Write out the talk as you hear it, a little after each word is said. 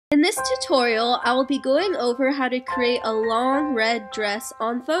In this tutorial, I will be going over how to create a long red dress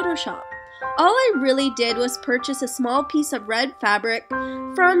on Photoshop. All I really did was purchase a small piece of red fabric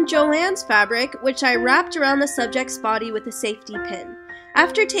from Joann's Fabric, which I wrapped around the subject's body with a safety pin.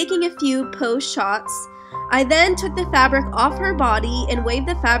 After taking a few pose shots, I then took the fabric off her body and waved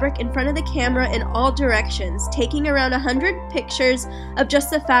the fabric in front of the camera in all directions, taking around 100 pictures of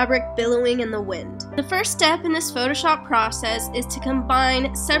just the fabric billowing in the wind. The first step in this Photoshop process is to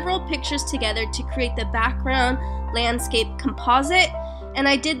combine several pictures together to create the background landscape composite, and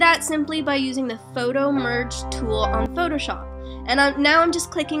I did that simply by using the Photo Merge tool on Photoshop. And now I'm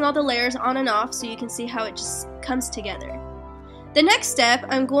just clicking all the layers on and off so you can see how it just comes together. The next step,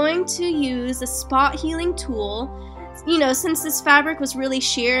 I'm going to use the spot healing tool. Since this fabric was really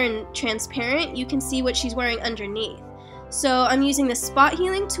sheer and transparent, you can see what she's wearing underneath. So I'm using the spot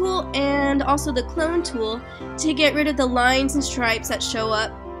healing tool and also the clone tool to get rid of the lines and stripes that show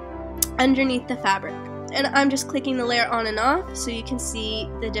up underneath the fabric. And I'm just clicking the layer on and off so you can see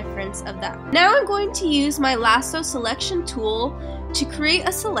the difference of that. Now I'm going to use my lasso selection tool to create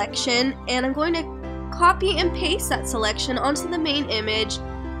a selection, and I'm going to copy and paste that selection onto the main image,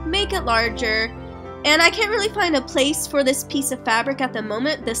 make it larger, and I can't really find a place for this piece of fabric at the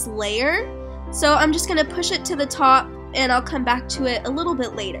moment, this layer, so I'm just going to push it to the top and I'll come back to it a little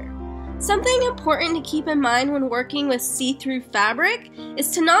bit later. Something important to keep in mind when working with see-through fabric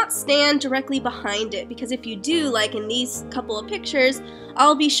is to not stand directly behind it, because if you do, like in these couple of pictures,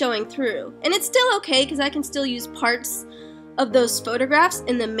 I'll be showing through. And it's still okay because I can still use parts of those photographs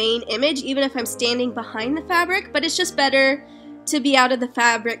in the main image even if I'm standing behind the fabric, but it's just better to be out of the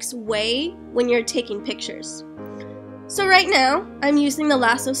fabric's way when you're taking pictures. So right now I'm using the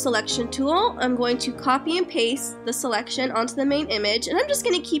lasso selection tool. I'm going to copy and paste the selection onto the main image, and I'm just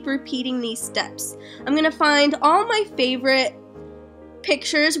going to keep repeating these steps. I'm going to find all my favorite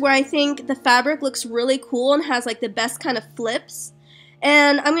pictures where I think the fabric looks really cool and has like the best kind of flips,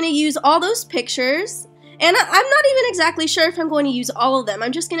 and I'm going to use all those pictures. And I'm not even exactly sure if I'm going to use all of them.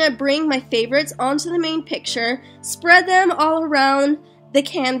 I'm just going to bring my favorites onto the main picture, spread them all around the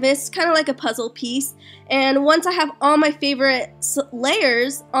canvas, kind of like a puzzle piece. And once I have all my favorite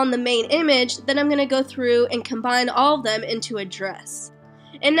layers on the main image, then I'm going to go through and combine all of them into a dress.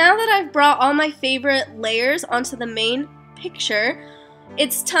 And now that I've brought all my favorite layers onto the main picture,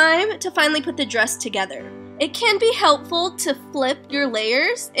 it's time to finally put the dress together. It can be helpful to flip your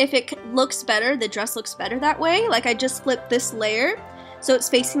layers if it looks better, the dress looks better that way. Like I just flipped this layer so it's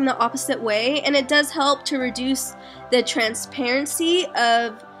facing the opposite way, and it does help to reduce the transparency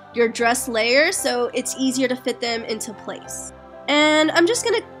of your dress layers so it's easier to fit them into place. And I'm just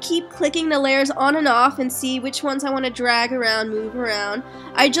going to keep clicking the layers on and off and see which ones I want to drag around, move around.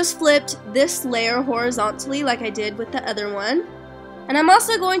 I just flipped this layer horizontally like I did with the other one. And I'm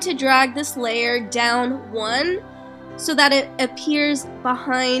also going to drag this layer down one so that it appears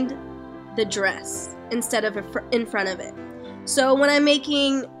behind the dress instead of in front of it. So when I'm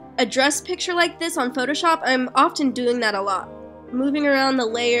making a dress picture like this on Photoshop, I'm often doing that a lot. Moving around the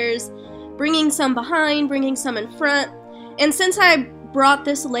layers, bringing some behind, bringing some in front. And since I brought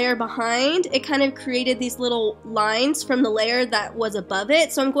this layer behind, it kind of created these little lines from the layer that was above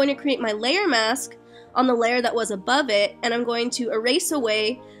it. So I'm going to create my layer mask on the layer that was above it, and I'm going to erase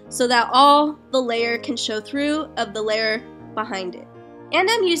away so that all the layer can show through of the layer behind it. And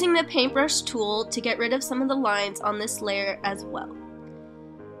I'm using the paintbrush tool to get rid of some of the lines on this layer as well.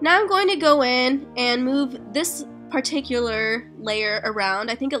 Now I'm going to go in and move this particular layer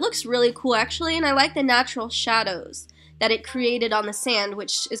around. I think it looks really cool actually, and I like the natural shadows that it created on the sand,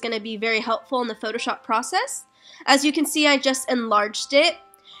 which is going to be very helpful in the Photoshop process. As you can see, I just enlarged it.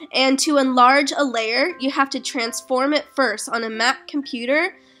 And to enlarge a layer, you have to transform it first. On a Mac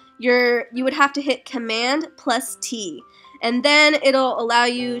computer, you would have to hit Command plus T, and then it'll allow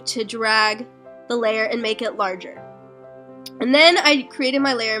you to drag the layer and make it larger. And then I created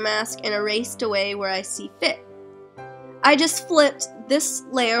my layer mask and erased away where I see fit. I just flipped this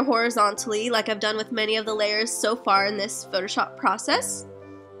layer horizontally like I've done with many of the layers so far in this Photoshop process.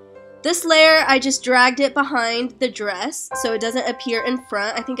 This layer, I just dragged it behind the dress so it doesn't appear in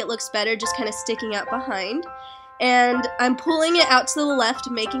front. I think it looks better just kind of sticking out behind. And I'm pulling it out to the left,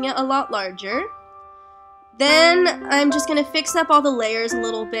 making it a lot larger. Then I'm just going to fix up all the layers a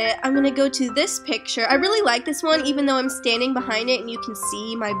little bit. I'm going to go to this picture. I really like this one even though I'm standing behind it and you can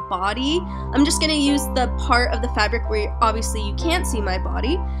see my body. I'm just going to use the part of the fabric where obviously you can't see my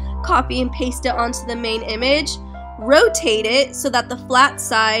body. Copy and paste it onto the main image. Rotate it so that the flat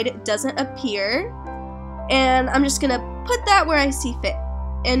side doesn't appear, and I'm just gonna put that where I see fit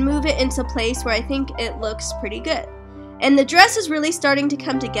and move it into place where I think it looks pretty good. And the dress is really starting to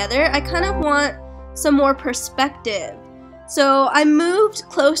come together. I kind of want some more perspective. So I moved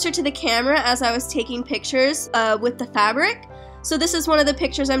closer to the camera as I was taking pictures with the fabric. So this is one of the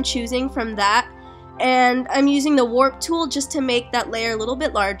pictures I'm choosing from that. And I'm using the warp tool just to make that layer a little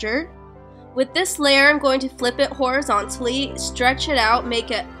bit larger. With this layer, I'm going to flip it horizontally, stretch it out, make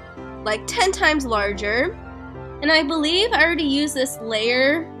it like 10 times larger. And I believe I already used this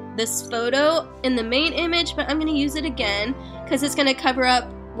layer, this photo, in the main image, but I'm going to use it again because it's going to cover up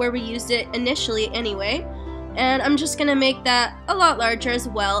where we used it initially anyway. And I'm just going to make that a lot larger as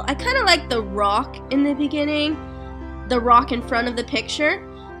well. I kind of like the rock in the beginning, the rock in front of the picture,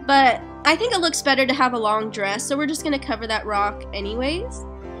 but I think it looks better to have a long dress, so we're just going to cover that rock anyways.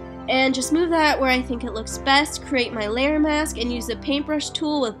 And just move that where I think it looks best, create my layer mask, and use the paintbrush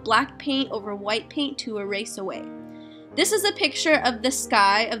tool with black paint over white paint to erase away. This is a picture of the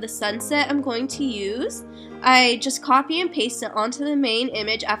sky, of the sunset I'm going to use. I just copy and paste it onto the main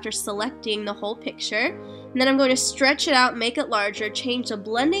image after selecting the whole picture. And then I'm going to stretch it out, make it larger, change the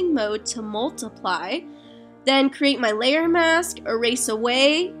blending mode to multiply, then create my layer mask, erase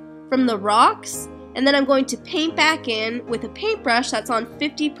away from the rocks, and then I'm going to paint back in with a paintbrush that's on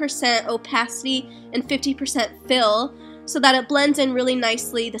 50% opacity and 50% fill so that it blends in really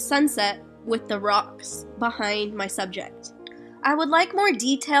nicely the sunset with the rocks behind my subject. I would like more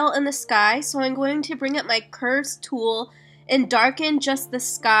detail in the sky, so I'm going to bring up my curves tool and darken just the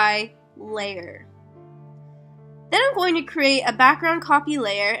sky layer. Then I'm going to create a background copy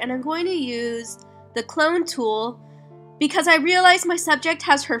layer, and I'm going to use the clone tool because I realized my subject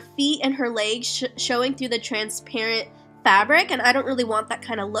has her feet and her legs showing through the transparent fabric, and I don't really want that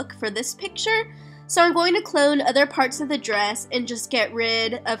kind of look for this picture. So I'm going to clone other parts of the dress and just get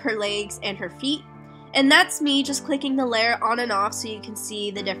rid of her legs and her feet. And that's me just clicking the layer on and off so you can see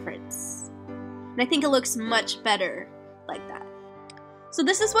the difference. And I think it looks much better like that. So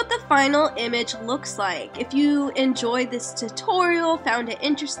this is what the final image looks like. If you enjoyed this tutorial, found it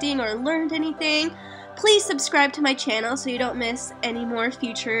interesting, or learned anything, please subscribe to my channel so you don't miss any more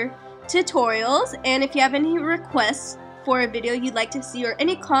future tutorials. And if you have any requests for a video you'd like to see, or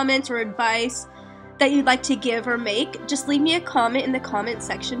any comments or advice that you'd like to give or make, just leave me a comment in the comment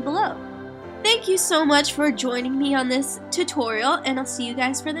section below. Thank you so much for joining me on this tutorial, and I'll see you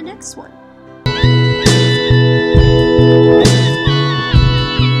guys for the next one.